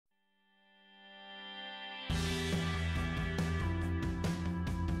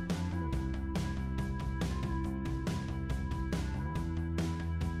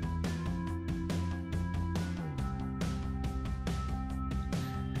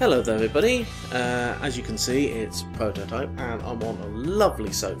Hello there everybody, as you can see it's Prototype and I'm on a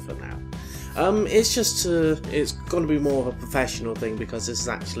lovely sofa now. It's going to be more of a professional thing because this is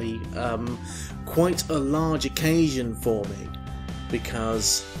actually quite a large occasion for me,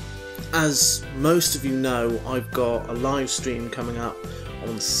 because as most of you know I've got a live stream coming up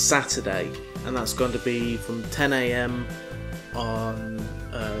on Saturday, and that's going to be from 10 AM on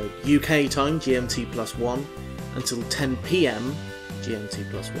UK time, GMT+1, until 10 PM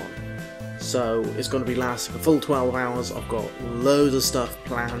GMT+1. So it's going to be lasting a full 12 hours. I've got loads of stuff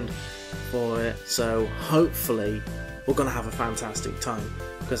planned for it, so hopefully we're going to have a fantastic time,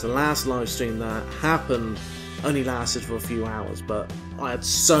 because the last live stream that happened only lasted for a few hours, but I had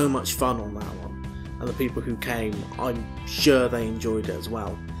so much fun on that one, and the people who came, I'm sure they enjoyed it as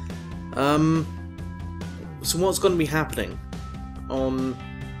well. So what's going to be happening on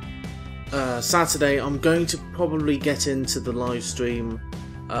Saturday? I'm going to probably get into the live stream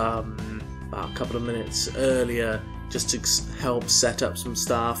about a couple of minutes earlier, just to help set up some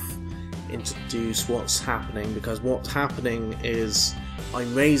stuff, introduce what's happening, because what's happening is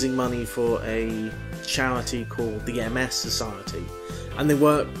I'm raising money for a charity called the MS Society, and they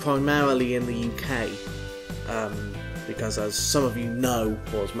work primarily in the UK, because as some of you know,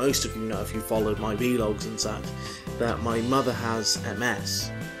 or as most of you know if you followed my vlogs and such, that my mother has MS,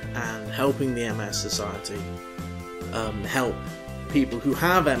 and helping the MS Society help people who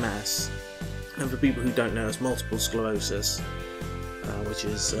have MS, and for people who don't know, it's multiple sclerosis, which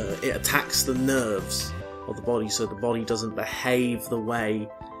is it attacks the nerves of the body, so the body doesn't behave the way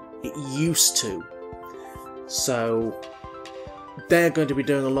it used to. So they're going to be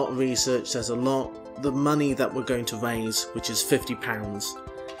doing a lot of research. There's a lot. The money that we're going to raise, which is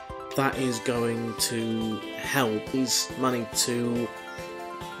 £50, that is going to help. These money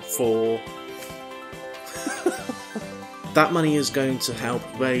that money is going to help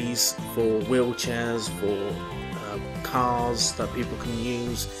raise for wheelchairs, for cars that people can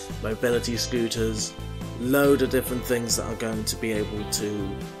use, mobility scooters, load of different things that are going to be able to,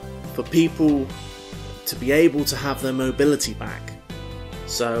 for people to be able to have their mobility back.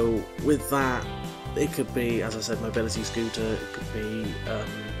 So with that, it could be, as I said, mobility scooter, it could be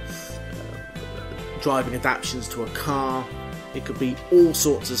driving adaptations to a car, it could be all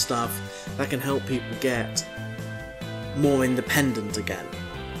sorts of stuff that can help people get more independent again.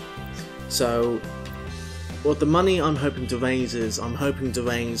 So what the money I'm hoping to raise is, I'm hoping to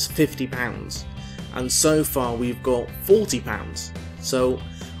raise £50, and so far we've got £40. So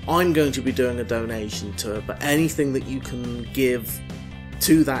I'm going to be doing a donation to it, but anything that you can give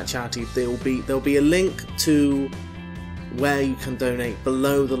to that charity, there'll be a link to where you can donate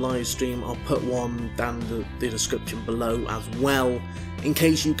below the live stream. I'll put one down the description below as well, in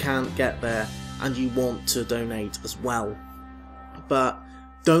case you can't get there and you want to donate as well. But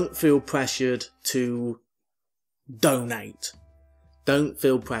don't feel pressured to donate. Don't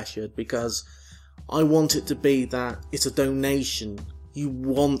feel pressured, because I want it to be that it's a donation you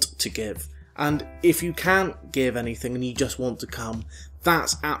want to give. And if you can't give anything and you just want to come,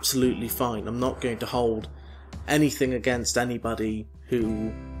 that's absolutely fine. I'm not going to hold anything against anybody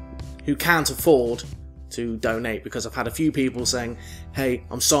who can't afford to donate, because I've had a few people saying, hey,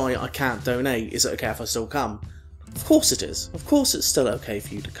 I'm sorry, I can't donate, is it okay if I still come? Of course it is. Of course it's still okay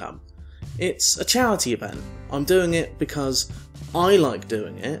for you to come. It's a charity event. I'm doing it because I like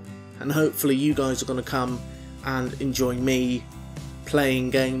doing it, and hopefully you guys are going to come and enjoy me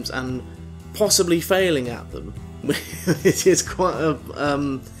playing games and possibly failing at them. It is quite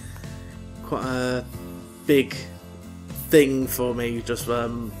a big thing for me, just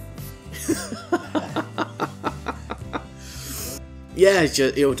yeah,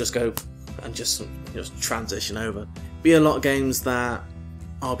 it'll just go and just transition over. Be a lot of games that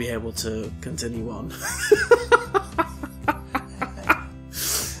I'll be able to continue on.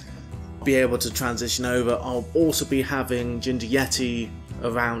 Be able to transition over. I'll also be having Ginger Yeti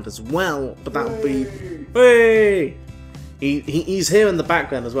around as well, but that'll be... Hey! He's here in the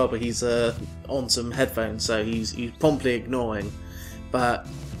background as well, but he's on some headphones, so he's promptly ignoring. But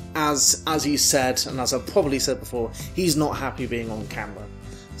as he said, and as I've probably said before, he's not happy being on camera,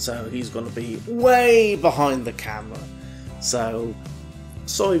 so he's going to be way behind the camera. So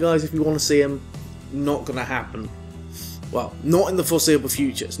sorry guys, if you want to see him, not going to happen. Well, not in the foreseeable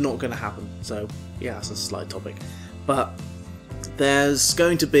future. It's not going to happen. So yeah, that's a slight topic. But there's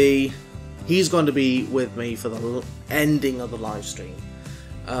going to be... He's going to be with me for the ending of the live stream.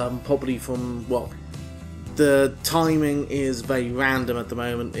 Probably from, well, the timing is very random at the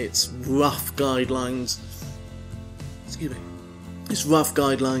moment. It's rough guidelines. Excuse me. It's rough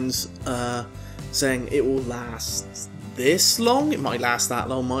guidelines saying it will last this long. It might last that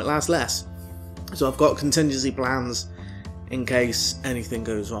long, might last less. So I've got contingency plans in case anything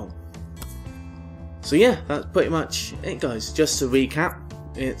goes wrong. So yeah, that's pretty much it, guys. Just to recap,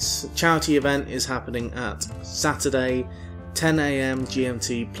 its charity event is happening at Saturday, 10 AM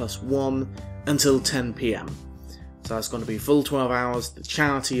GMT +1 until 10 PM. So that's going to be full 12 hours. The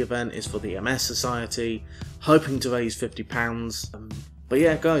charity event is for the MS Society, hoping to raise £50. But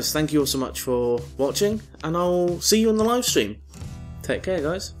yeah, guys, thank you all so much for watching, and I'll see you on the live stream. Take care,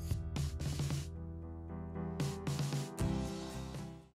 guys.